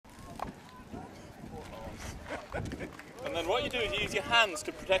then what you do is you use your hands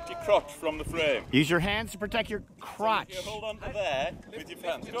to protect your crotch from the frame. Use your hands to protect your crotch. So you hold on to there with your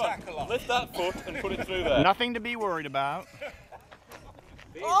hands. Go on, lift that foot and put it through there. Nothing to be worried about.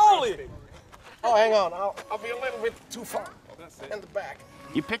 Holy! Oh, hang on. I'll be a little bit too far in the back.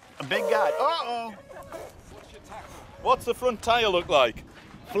 You picked a big guy. Uh-oh. What's the front tyre look like?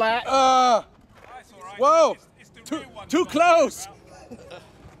 Flat. Whoa! Too close!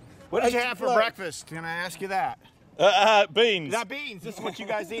 What did you have for breakfast? Can I ask you that? Beans. Not beans. This is what you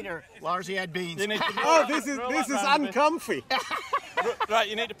guys eat. Or Lars, he had beans. Oh, this is uncomfy. Right,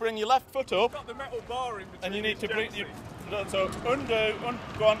 you need to bring your left foot up. Got the metal bar in between. And you need to bring you. So undo,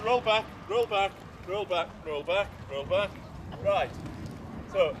 go on, roll back, roll back, roll back, roll back, roll back. Right.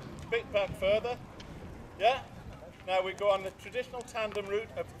 So bit back further. Yeah. Now we go on the traditional tandem route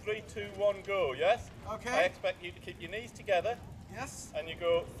of 3, 2, 1, go. Yes. Okay. I expect you to keep your knees together. Yes. And you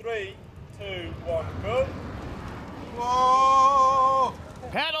go 3, 2, 1, go. Whoa!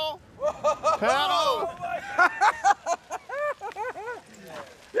 Pedal. Whoa. Pedal.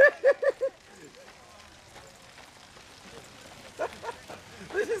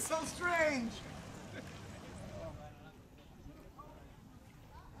 This is so strange.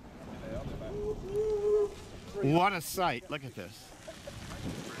 What a sight. Look at this.